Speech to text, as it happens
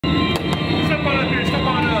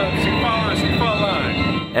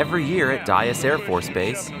Every year at Dyess Air Force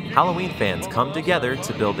Base, Halloween fans come together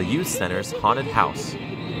to build the youth center's haunted house.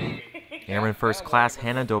 Airman First Class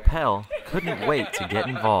Hannah Doppel couldn't wait to get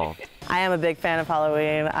involved. I am a big fan of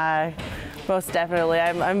Halloween. Most definitely.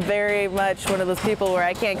 I'm very much one of those people where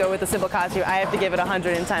I can't go with a simple costume. I have to give it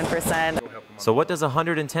 110%. So what does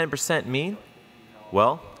 110% mean?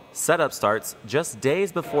 Well, setup starts just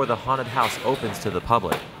days before the haunted house opens to the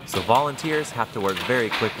public, so volunteers have to work very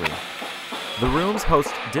quickly. The rooms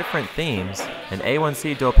host different themes, and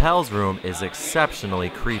A1C Doppel's room is exceptionally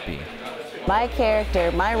creepy. My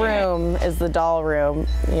character, my room is the doll room.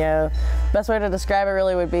 Best way to describe it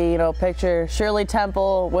really would be, picture Shirley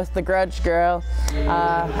Temple with the Grudge Girl.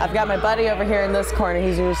 I've got my buddy over here in this corner.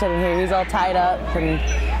 He's usually sitting here. He's all tied up and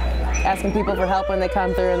asking people for help when they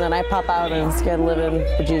come through, and then I pop out and scare the living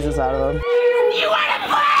bejesus out of them. You wanna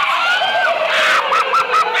play?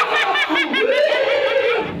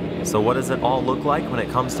 So what does it all look like when it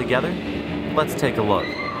comes together? Let's take a look.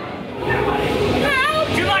 Would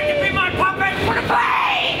you like to be my puppet for the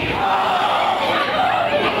play?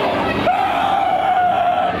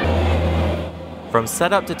 From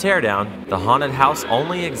setup to teardown, the haunted house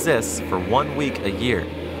only exists for 1 week a year.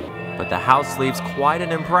 But the house leaves quite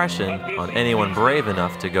an impression on anyone brave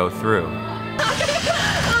enough to go through. That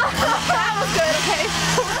was good, okay?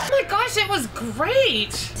 Oh my gosh, it was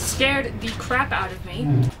great! Scared the crap out of me.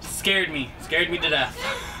 Scared me to death.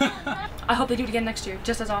 I hope they do it again next year,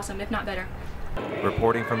 just as awesome, if not better.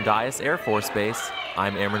 Reporting from Dyess Air Force Base,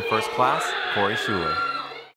 I'm Airman First Class Corey Schuler.